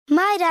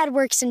My dad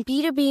works in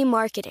B2B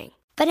marketing,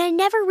 but I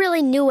never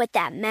really knew what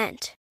that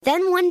meant.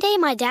 Then one day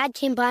my dad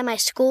came by my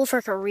school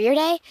for career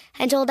day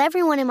and told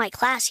everyone in my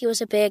class he was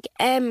a big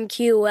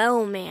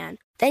MQL man.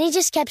 Then he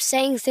just kept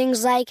saying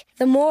things like,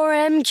 the more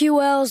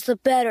MQLs, the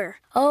better,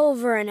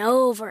 over and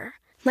over.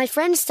 My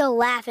friends still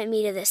laugh at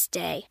me to this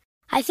day.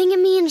 I think it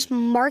means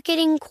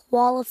marketing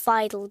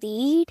qualified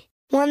lead.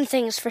 One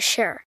thing's for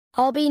sure,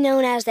 I'll be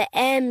known as the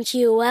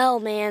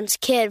MQL man's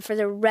kid for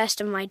the rest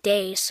of my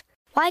days.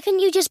 Why couldn't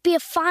you just be a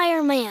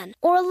fireman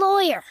or a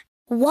lawyer?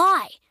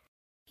 Why?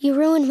 You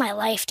ruined my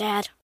life,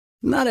 Dad.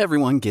 Not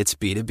everyone gets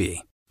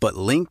B2B, but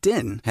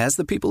LinkedIn has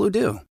the people who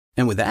do.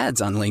 And with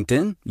ads on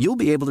LinkedIn, you'll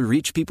be able to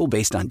reach people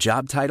based on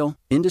job title,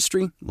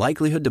 industry,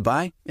 likelihood to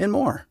buy, and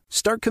more.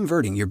 Start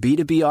converting your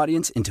B2B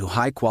audience into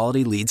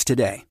high-quality leads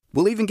today.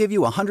 We'll even give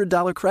you a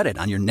 $100 credit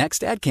on your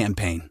next ad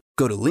campaign.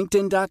 Go to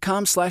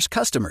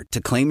linkedin.com/customer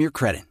to claim your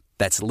credit.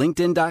 That's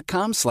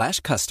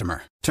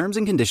linkedin.com/customer. Terms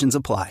and conditions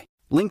apply.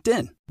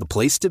 LinkedIn, the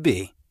place to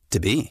be, to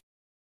be.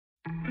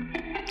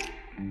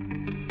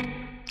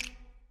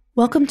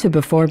 Welcome to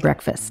Before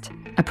Breakfast,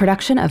 a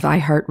production of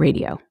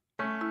iHeartRadio.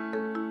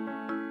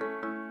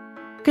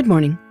 Good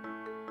morning.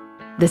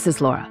 This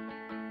is Laura.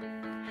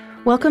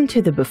 Welcome to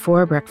the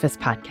Before Breakfast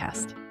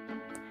podcast.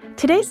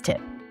 Today's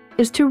tip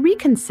is to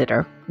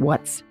reconsider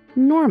what's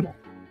normal.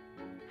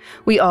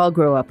 We all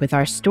grow up with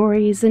our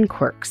stories and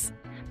quirks,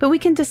 but we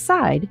can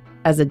decide,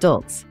 as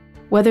adults,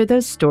 whether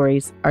those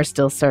stories are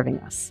still serving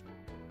us.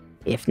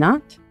 If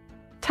not,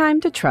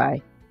 time to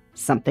try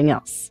something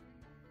else.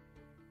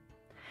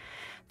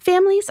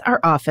 Families are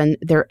often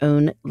their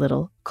own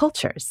little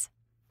cultures.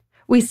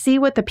 We see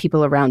what the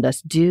people around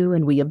us do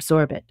and we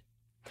absorb it.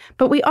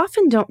 But we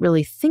often don't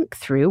really think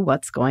through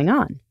what's going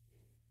on.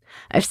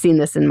 I've seen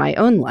this in my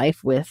own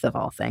life with, of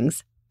all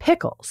things,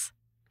 pickles.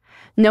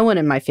 No one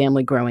in my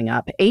family growing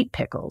up ate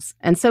pickles,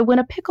 and so when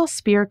a pickle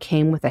spear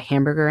came with a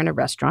hamburger in a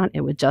restaurant,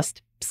 it would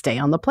just stay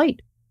on the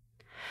plate.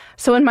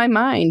 So in my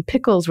mind,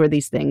 pickles were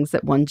these things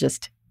that one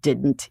just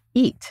didn't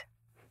eat.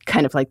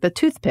 Kind of like the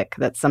toothpick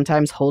that's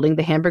sometimes holding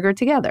the hamburger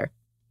together.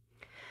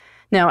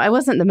 Now, I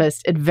wasn't the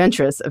most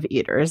adventurous of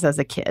eaters as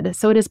a kid,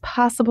 so it is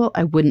possible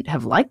I wouldn't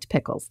have liked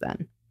pickles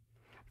then.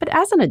 But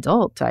as an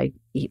adult, I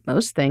eat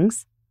most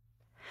things.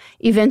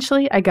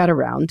 Eventually, I got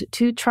around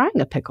to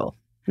trying a pickle,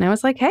 and I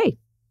was like, hey,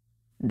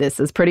 this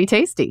is pretty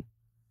tasty.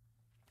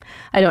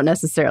 I don't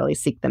necessarily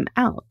seek them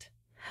out,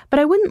 but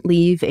I wouldn't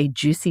leave a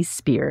juicy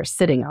spear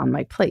sitting on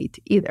my plate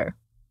either.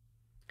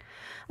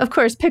 Of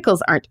course,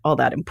 pickles aren't all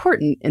that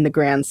important in the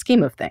grand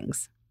scheme of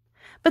things.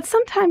 But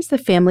sometimes the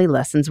family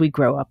lessons we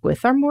grow up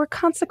with are more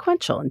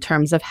consequential in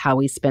terms of how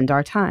we spend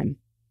our time.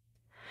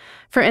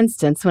 For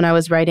instance, when I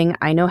was writing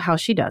I Know How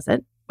She Does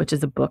It, which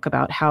is a book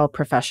about how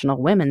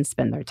professional women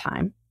spend their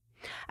time,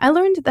 I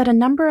learned that a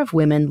number of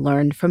women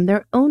learned from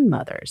their own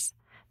mothers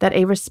that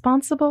a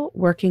responsible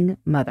working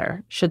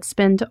mother should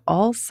spend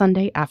all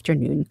Sunday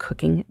afternoon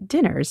cooking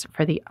dinners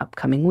for the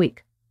upcoming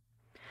week.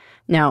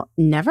 Now,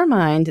 never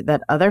mind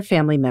that other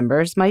family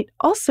members might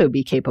also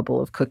be capable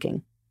of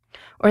cooking,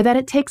 or that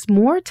it takes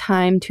more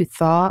time to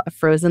thaw a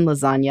frozen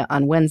lasagna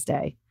on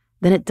Wednesday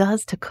than it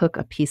does to cook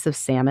a piece of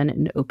salmon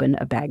and open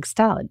a bag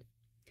salad.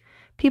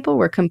 People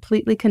were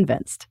completely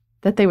convinced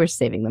that they were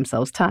saving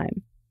themselves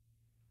time.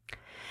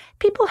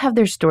 People have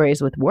their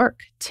stories with work,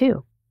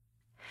 too.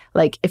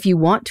 Like, if you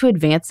want to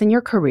advance in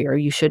your career,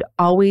 you should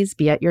always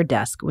be at your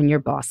desk when your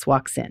boss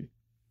walks in.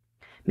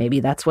 Maybe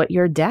that's what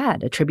your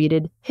dad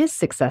attributed his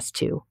success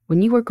to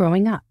when you were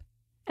growing up,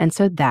 and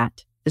so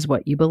that is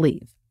what you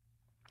believe.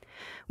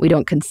 We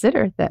don't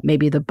consider that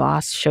maybe the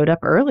boss showed up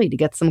early to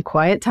get some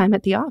quiet time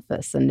at the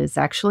office and is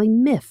actually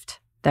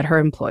miffed that her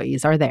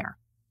employees are there.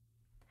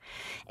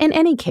 In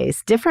any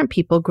case, different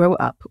people grow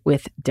up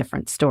with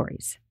different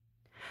stories.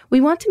 We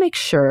want to make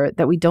sure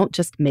that we don't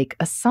just make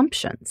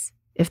assumptions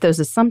if those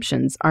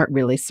assumptions aren't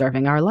really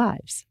serving our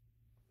lives.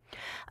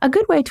 A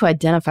good way to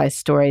identify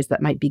stories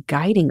that might be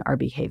guiding our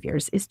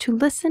behaviors is to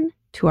listen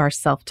to our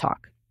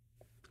self-talk.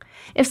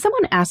 If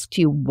someone asked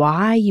you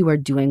why you are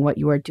doing what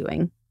you are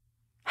doing,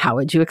 how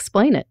would you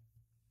explain it?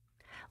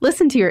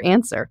 Listen to your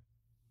answer.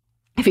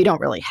 If you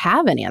don't really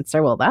have an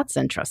answer, well, that's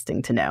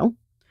interesting to know.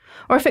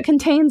 Or if it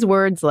contains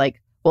words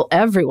like, well,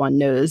 everyone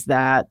knows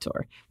that,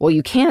 or, well,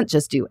 you can't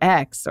just do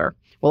X, or,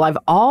 well, I've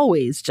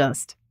always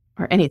just,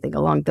 or anything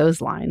along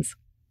those lines,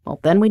 well,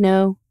 then we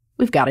know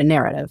we've got a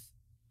narrative.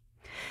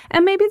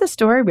 And maybe the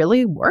story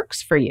really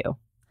works for you.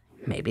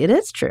 Maybe it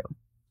is true.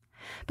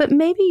 But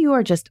maybe you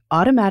are just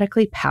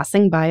automatically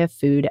passing by a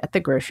food at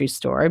the grocery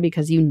store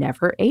because you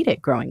never ate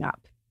it growing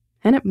up,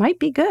 and it might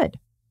be good.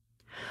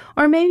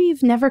 Or maybe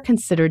you've never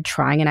considered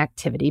trying an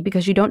activity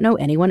because you don't know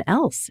anyone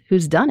else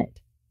who's done it.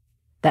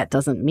 That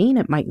doesn't mean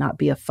it might not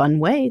be a fun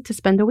way to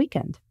spend a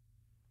weekend.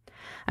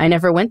 I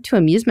never went to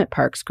amusement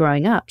parks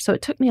growing up, so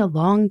it took me a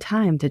long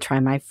time to try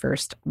my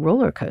first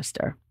roller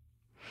coaster.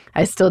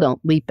 I still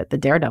don't leap at the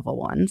daredevil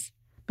ones,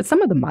 but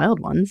some of the mild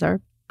ones are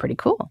pretty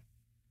cool.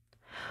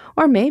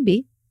 Or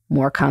maybe,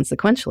 more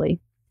consequentially,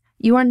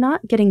 you are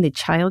not getting the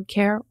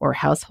childcare or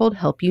household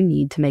help you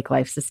need to make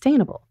life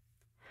sustainable,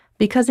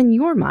 Because in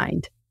your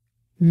mind,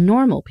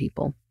 normal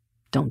people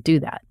don't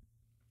do that.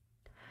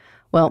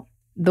 Well,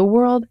 the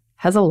world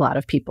has a lot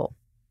of people.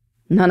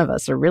 None of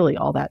us are really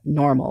all that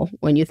normal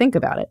when you think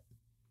about it.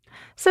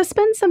 So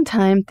spend some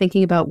time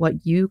thinking about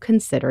what you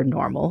consider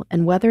normal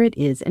and whether it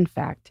is, in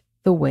fact,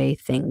 the way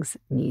things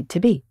need to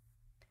be.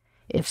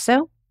 If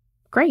so,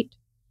 great.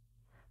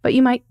 But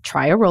you might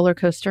try a roller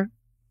coaster,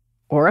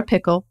 or a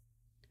pickle,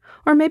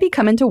 or maybe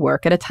come into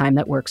work at a time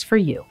that works for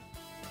you,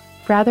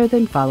 rather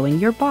than following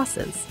your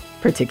boss's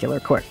particular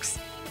quirks.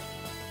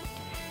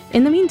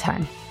 In the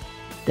meantime,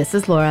 this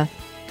is Laura.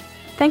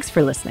 Thanks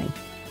for listening,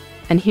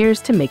 and here's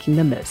to making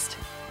the most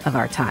of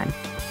our time.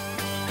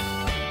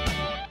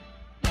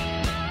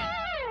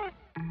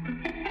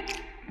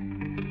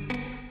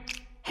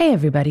 Hey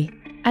everybody,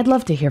 I'd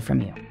love to hear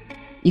from you.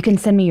 You can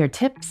send me your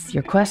tips,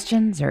 your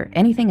questions, or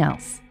anything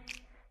else.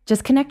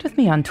 Just connect with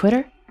me on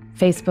Twitter,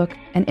 Facebook,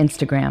 and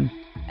Instagram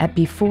at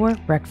Before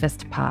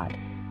Breakfast Pod.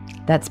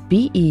 That's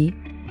BE,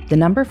 the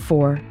number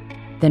 4,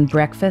 then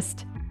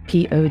breakfast,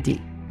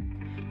 POD.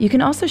 You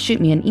can also shoot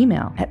me an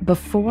email at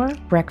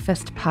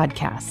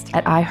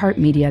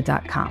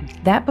beforebreakfastpodcast@iheartmedia.com.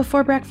 That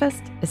Before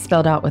Breakfast is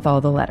spelled out with all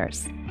the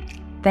letters.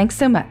 Thanks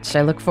so much.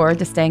 I look forward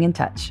to staying in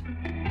touch.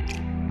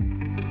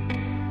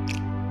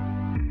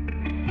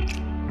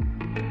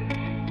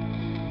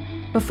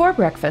 Before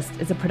Breakfast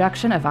is a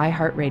production of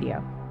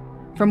iHeartRadio.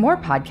 For more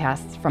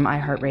podcasts from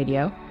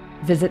iHeartRadio,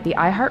 visit the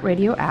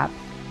iHeartRadio app,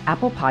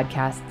 Apple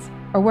Podcasts,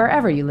 or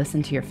wherever you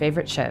listen to your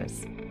favorite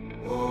shows.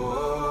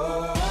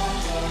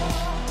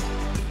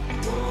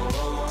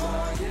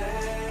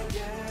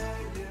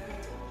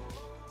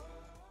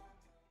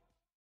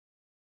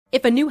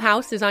 If a new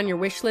house is on your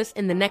wish list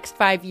in the next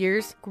 5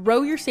 years,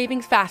 grow your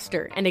savings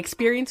faster and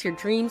experience your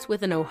dreams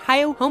with an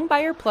Ohio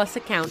Homebuyer Plus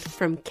account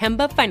from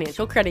Kemba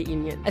Financial Credit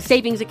Union. A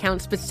savings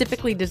account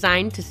specifically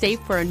designed to save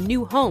for a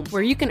new home,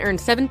 where you can earn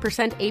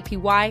 7%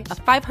 APY, a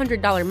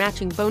 $500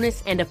 matching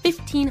bonus, and a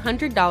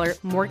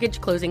 $1,500 mortgage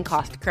closing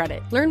cost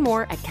credit. Learn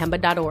more at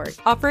Kemba.org.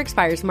 Offer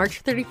expires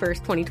March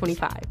 31st,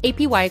 2025.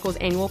 APY equals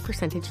annual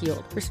percentage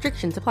yield.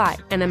 Restrictions apply.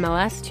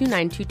 NMLS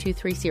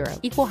 292230.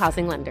 Equal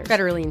housing lender.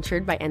 Federally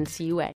insured by NCUA.